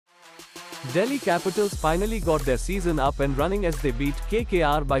Delhi Capitals finally got their season up and running as they beat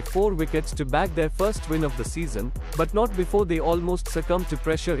KKR by 4 wickets to bag their first win of the season, but not before they almost succumbed to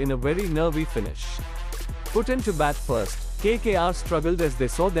pressure in a very nervy finish. Put into bat first, KKR struggled as they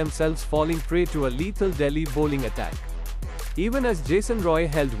saw themselves falling prey to a lethal Delhi bowling attack. Even as Jason Roy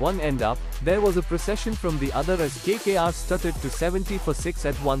held one end up, there was a procession from the other as KKR stuttered to 70 for 6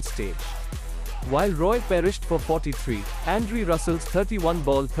 at one stage. While Roy perished for 43, Andre Russell's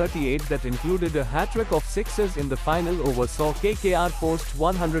 31-ball 38 that included a hat-trick of sixes in the final over saw KKR post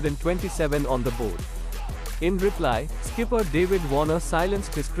 127 on the board. In reply, skipper David Warner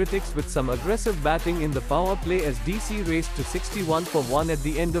silenced his critics with some aggressive batting in the power play as DC raced to 61 for 1 at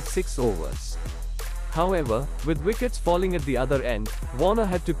the end of 6 overs. However, with wickets falling at the other end, Warner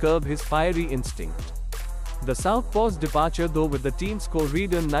had to curb his fiery instinct. The Southpaw's departure, though, with the team score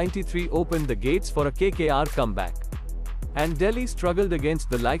reader 93, opened the gates for a KKR comeback. And Delhi struggled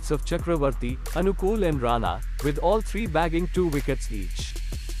against the likes of Chakravarti, Anukul and Rana, with all three bagging 2 wickets each.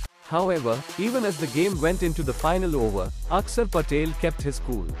 However, even as the game went into the final over, Akshar Patel kept his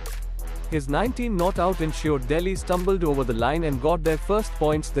cool. His 19 not out ensured Delhi stumbled over the line and got their first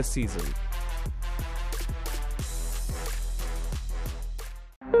points this season.